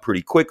found out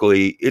pretty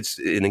quickly it's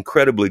an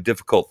incredibly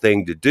difficult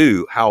thing to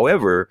do.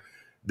 However,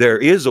 there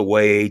is a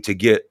way to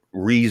get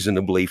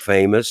reasonably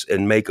famous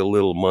and make a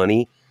little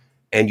money,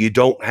 and you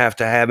don't have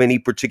to have any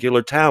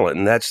particular talent.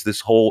 And that's this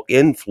whole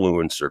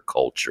influencer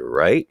culture,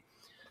 right?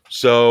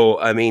 So,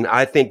 I mean,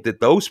 I think that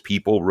those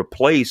people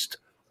replaced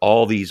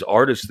all these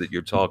artists that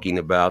you're talking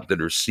about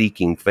that are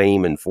seeking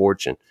fame and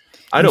fortune.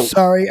 I'm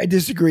sorry, I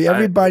disagree.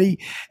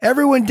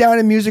 Everyone down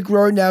in Music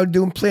Row now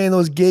playing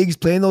those gigs,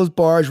 playing those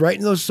bars,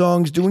 writing those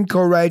songs, doing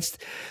co-writes.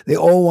 They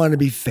all want to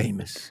be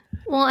famous.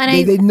 Well,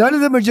 and none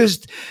of them are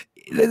just.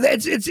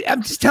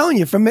 I'm just telling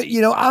you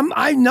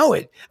I know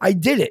it. I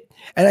did it.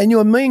 And I knew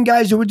a million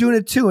guys who were doing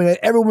it too. And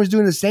everyone was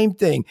doing the same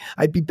thing.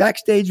 I'd be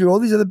backstage with all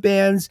these other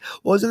bands,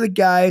 all those other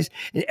guys,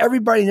 and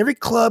everybody in every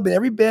club and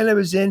every band I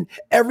was in,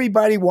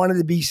 everybody wanted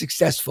to be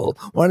successful,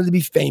 wanted to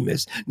be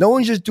famous. No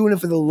one's just doing it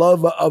for the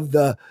love of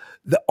the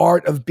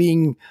art of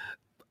being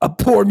a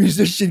poor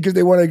musician because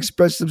they want to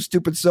express some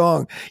stupid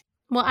song.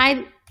 Well,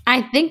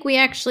 I think we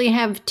actually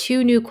have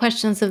 2 new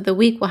questions of the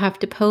week we'll have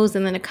to pose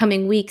in the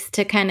coming weeks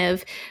to kind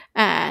of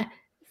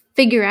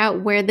figure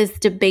out where this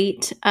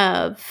debate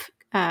of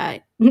are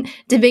they in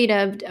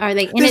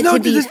it to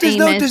be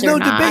famous or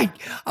not? Debate.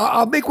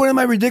 I'll make one of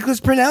my ridiculous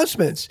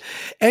pronouncements.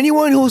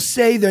 Anyone who'll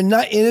say they're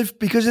not in it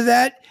because of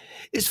that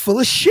is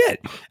full of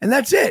shit, and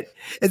that's it.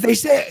 If they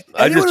say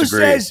anyone who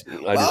says,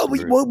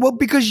 well,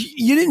 because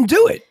you didn't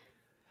do it,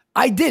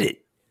 I did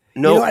it.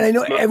 No, and I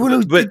know everyone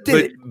who did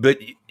it. But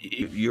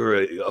if you're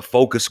a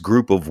focus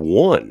group of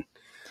one.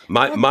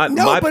 My point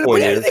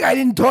is, I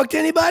didn't talk to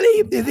anybody.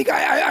 You think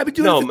I've been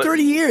doing it for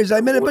 30 years? I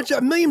met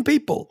a million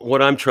people.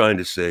 What I'm trying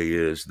to say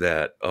is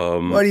that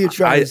what are you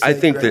trying to say? I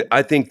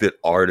think that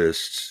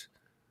artists,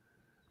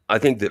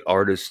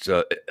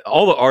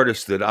 all the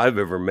artists that I've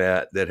ever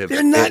met that have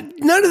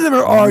none of them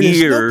are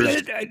artists.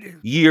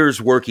 Years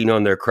working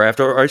on their craft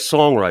are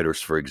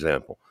songwriters, for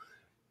example.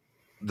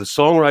 The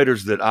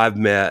songwriters that I've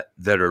met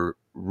that are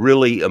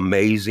really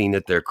amazing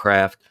at their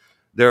craft,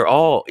 they're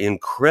all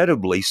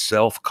incredibly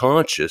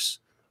self-conscious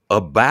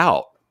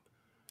about,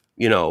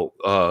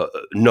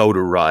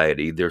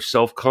 notoriety. They're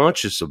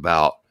self-conscious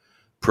about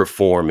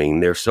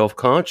performing. They're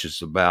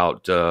self-conscious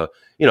about,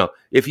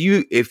 if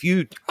you.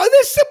 Oh,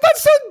 that's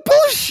some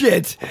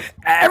bullshit.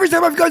 Every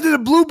time I've gone to the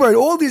Bluebird,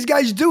 all these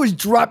guys do is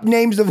drop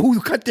names of who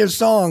cut their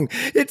song.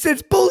 It's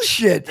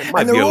bullshit. It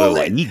might be a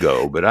little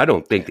ego, but I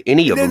don't think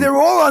any of them. They're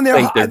all on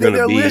their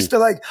their list. They're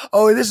like,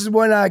 oh, this is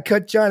when I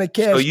cut Johnny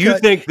Cash. So you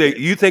think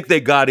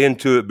they got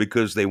into it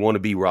because they want to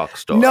be rock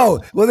stars?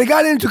 No, well, they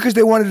got into it because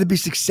they wanted to be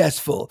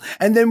successful,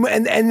 and then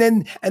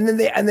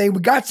they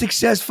got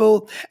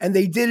successful, and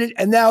they did it,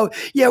 and now,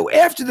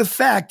 after the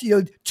fact,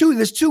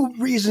 there's 2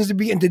 reasons to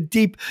be into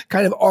deep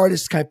kind of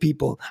artist kind of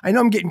people. I know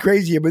I'm getting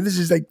crazy here, but this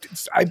is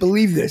I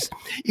believe this.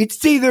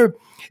 It's either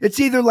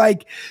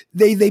like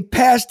they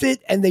passed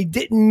it and they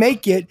didn't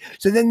make it,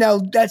 so then now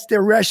that's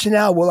their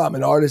rationale. Well, I'm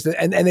an artist,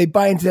 and they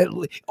buy into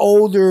that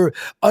older,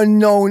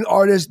 unknown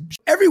artist.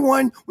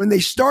 Everyone, when they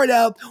start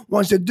out,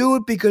 wants to do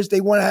it because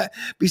they want to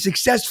be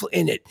successful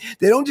in it.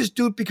 They don't just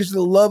do it because of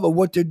the love of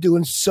what they're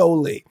doing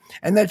solely,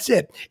 and that's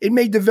it. It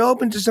may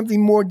develop into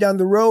something more down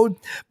the road,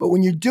 but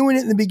when you're doing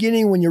it in the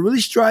beginning, when you're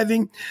really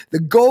striving, the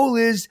goal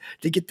is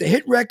to get the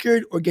hit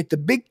record or get the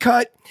big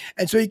cut,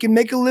 and so you can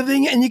make a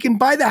living and you can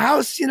buy the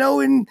house,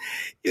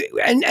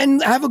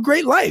 and have a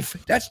great life.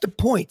 That's the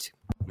point.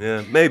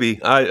 Yeah,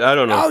 maybe. I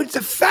don't know. Oh, it's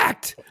a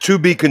fact. To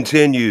be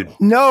continued.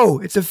 No,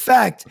 it's a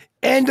fact.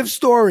 End of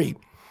story.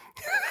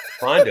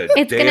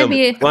 It's going to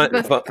be,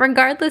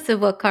 regardless of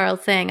what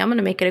Carl's saying, I'm going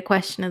to make it a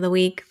question of the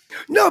week.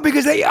 No,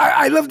 because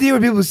I love to hear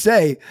what people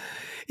say.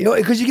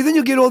 Because then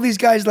you'll get all these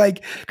guys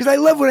because I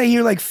love when I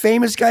hear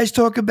famous guys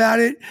talk about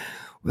it.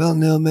 well,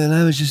 no, man,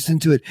 I was just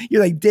into it.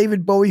 You're like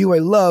David Bowie, who I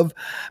love,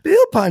 but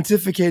he'll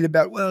pontificate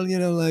about, well,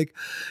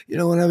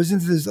 when I was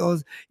into this,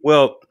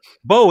 Well,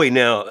 Bowie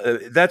now,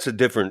 that's a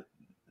different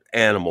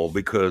animal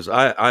because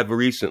I've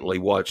recently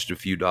watched a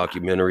few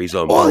documentaries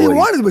on all Bowie. he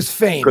wanted was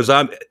fame. Because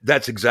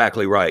that's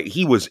exactly right.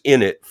 He was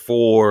in it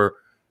for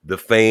the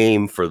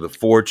fame, for the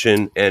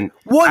fortune, and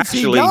Once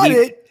he got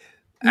it,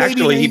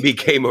 actually he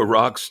became a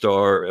rock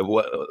star.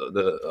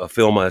 A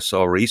film I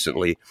saw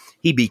recently,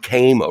 he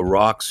became a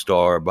rock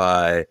star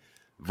by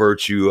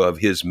virtue of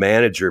his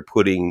manager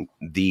putting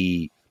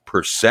the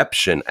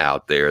perception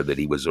out there that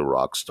he was a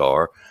rock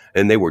star,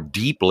 and they were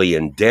deeply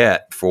in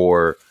debt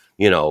for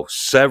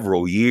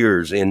several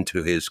years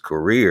into his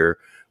career.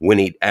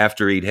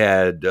 After he'd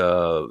had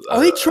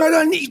he tried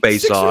on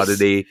Space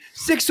Oddity,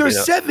 6 or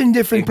 7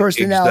 different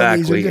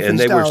personalities, exactly, different and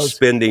they styles.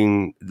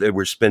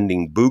 were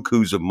spending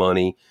bukus of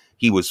money.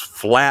 He was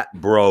flat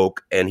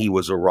broke, and he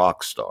was a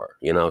rock star.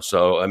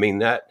 So I mean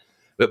that.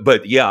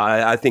 But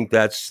yeah, I think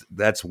that's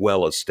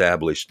well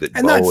established that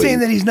I'm Bowie not saying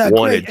that he's not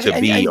wanted great.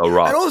 to be a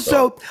rock and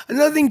also, star.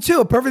 Another thing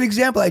too, a perfect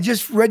example. I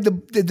just read the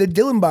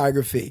Dylan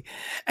biography,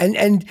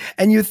 and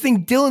you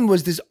think Dylan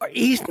was this?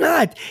 He's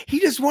not. He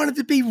just wanted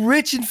to be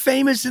rich and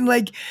famous, and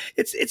like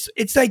it's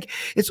like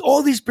it's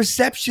all these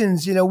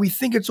perceptions. We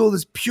think it's all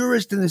this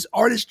purist and this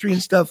artistry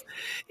and stuff.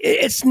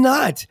 It's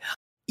not.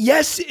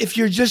 Yes, if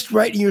you're just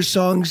writing your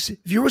songs, if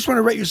you just want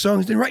to write your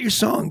songs, then write your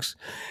songs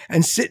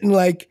and sit and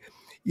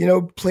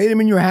play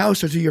them in your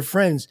house or to your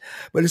friends.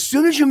 But as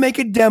soon as you make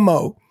a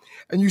demo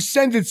and you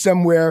send it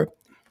somewhere,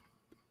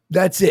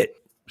 that's it.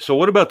 So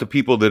what about the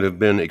people that have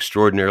been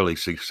extraordinarily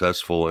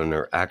successful and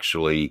are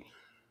actually,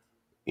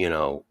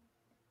 kind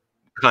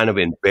of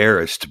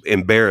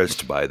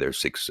embarrassed by their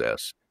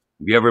success?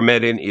 Have you ever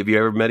met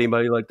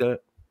anybody like that?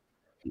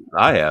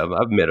 I have.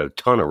 I've met a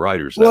ton of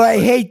writers. Well, I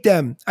hate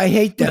them.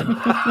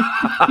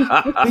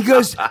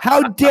 Because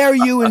how dare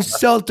you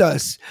insult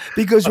us?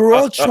 Because we're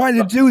all trying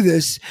to do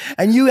this,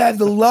 and you have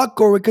the luck,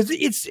 because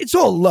it's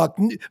all luck.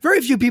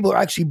 Very few people are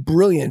actually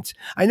brilliant.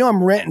 I know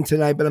I'm ranting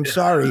tonight, but I'm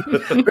sorry.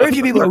 Very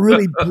few people are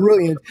really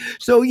brilliant.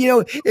 So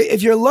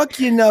if you're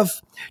lucky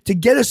enough to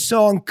get a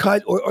song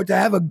cut or to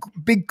have a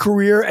big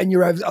career and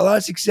you have a lot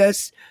of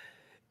success,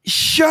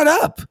 shut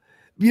up.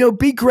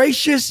 Be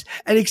gracious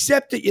and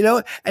accept it,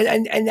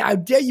 and how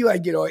dare you,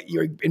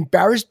 you're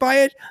embarrassed by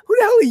it? Who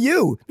the hell are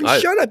you?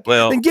 Then shut up.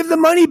 Well, then give the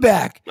money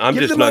back. I'm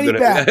just not going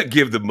to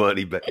give the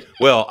money back.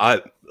 Well,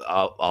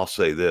 I'll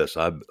say this.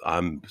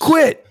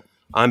 Quit.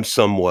 I'm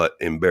somewhat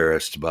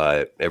embarrassed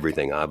by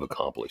everything I've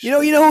accomplished.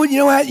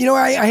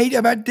 I hate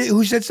about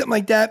who said something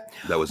like that?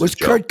 That was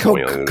Kurt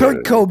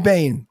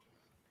Cobain.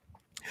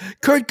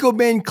 Kurt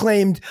Cobain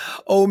claimed,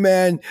 oh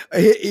man,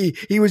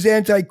 he was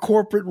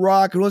anti-corporate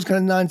rock and all this kind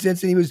of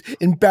nonsense, and he was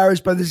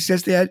embarrassed by the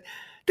success they had.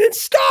 Then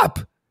stop.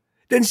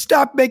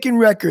 Making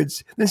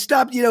records. Then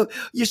stop. You're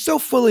so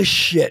full of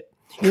shit.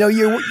 That's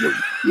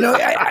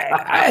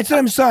what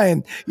I'm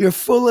saying. You're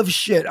full of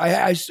shit.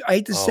 I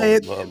hate to say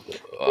it.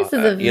 This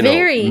is a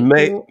very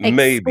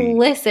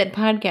explicit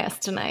podcast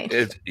tonight.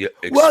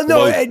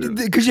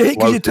 Because you hit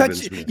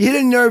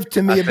a nerve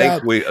to me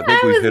about. I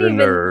think we've hit a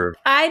nerve.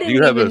 I didn't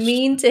even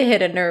mean to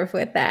hit a nerve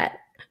with that.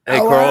 Hey,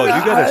 Carl,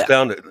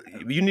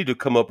 you need to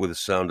come up with a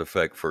sound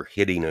effect for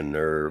hitting a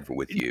nerve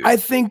with you. I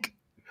think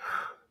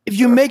if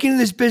you make it in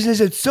this business,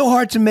 it's so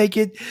hard to make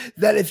it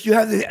that if you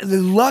have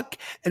the luck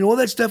and all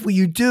that stuff where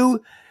you do,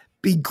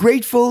 be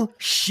grateful,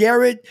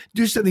 share it,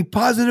 do something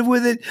positive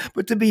with it,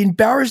 but to be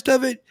embarrassed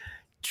of it,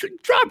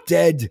 drop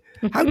dead.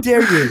 How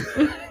dare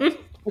you?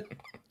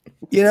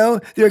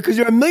 Because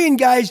there are a million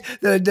guys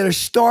that are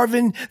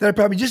starving, that are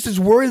probably just as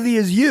worthy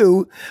as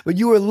you, but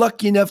you were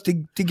lucky enough to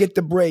get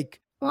the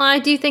break. Well, I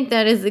do think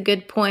that is a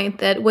good point,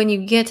 that when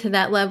you get to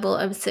that level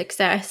of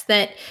success,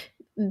 that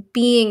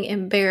being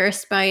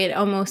embarrassed by it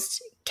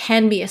almost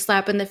can be a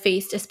slap in the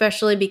face,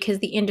 especially because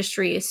the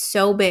industry is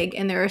so big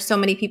and there are so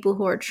many people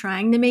who are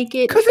trying to make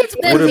it. Because it's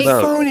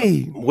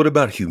phony. What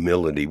about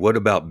humility? What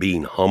about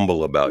being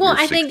humble about your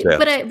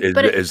success?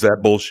 Is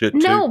that bullshit too?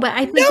 No, but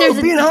I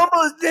think being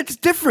humble, that's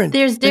different.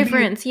 There's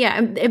difference.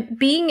 Yeah.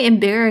 Being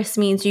embarrassed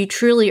means you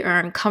truly are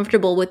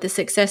uncomfortable with the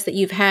success that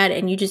you've had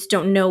and you just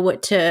don't know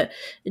what to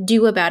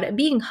do about it.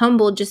 Being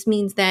humble just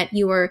means that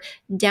you are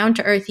down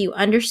to earth. You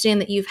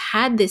understand that you've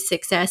had this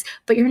success,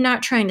 but you're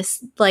not trying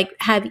to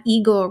have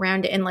ego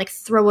around it and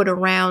throw it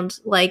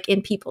around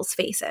in people's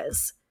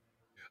faces.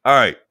 All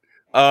right.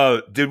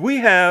 Did we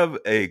have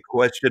a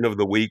question of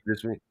the week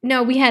this week?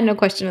 No, we had no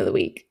question of the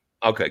week.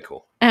 Okay,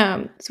 cool.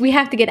 So we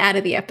have to get out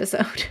of the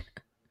episode.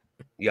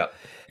 Yeah.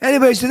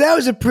 Anyway, so that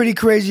was a pretty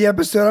crazy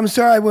episode. I'm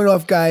sorry I went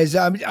off, guys.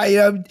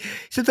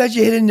 Sometimes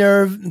you hit a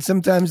nerve, and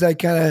sometimes I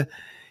kind of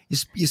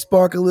you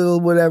spark a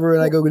little, whatever,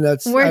 and I go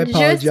nuts. I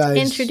apologize. Just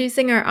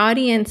introducing our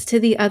audience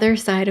to the other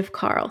side of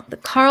Carl, the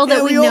Carl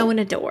that we know and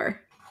adore.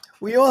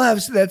 We all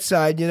have that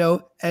side,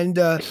 and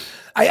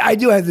I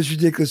do have this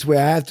ridiculous way.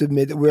 I have to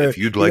admit that if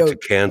you'd like to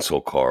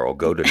cancel Carl,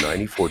 go to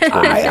 9420.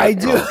 I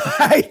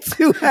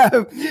do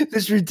have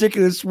this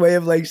ridiculous way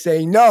of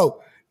saying,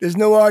 no, There's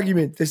no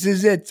argument. This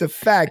is it. It's a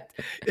fact.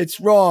 It's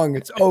wrong.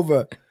 It's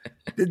over.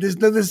 There's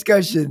no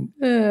discussion.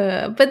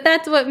 But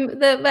that's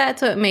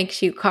what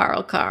makes you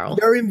Carl.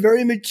 Very,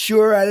 very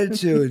mature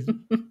attitude.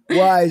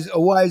 A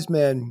wise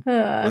man.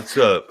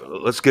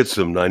 Let's get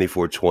some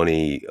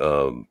 9420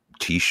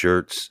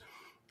 T-shirts,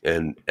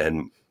 and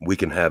we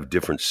can have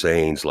different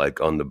sayings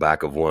like on the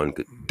back of one.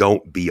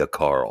 Don't be a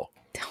Carl.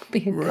 Don't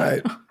be a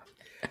Right. Carl.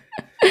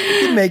 You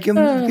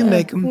can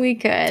make them. We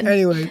could.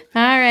 Anyway.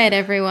 All right,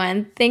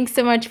 everyone. Thanks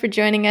so much for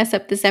joining us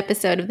up this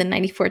episode of the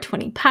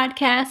 9420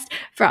 podcast.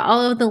 For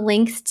all of the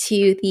links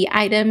to the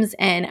items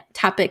and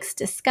topics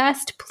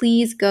discussed,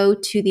 please go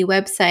to the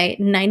website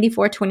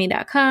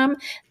 9420.com.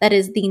 That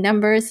is the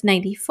numbers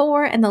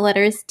 94 and the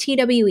letters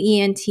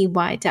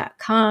TWENTY.com.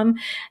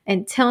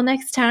 Until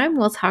next time,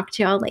 we'll talk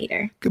to y'all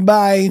later.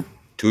 Goodbye.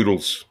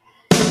 Toodles.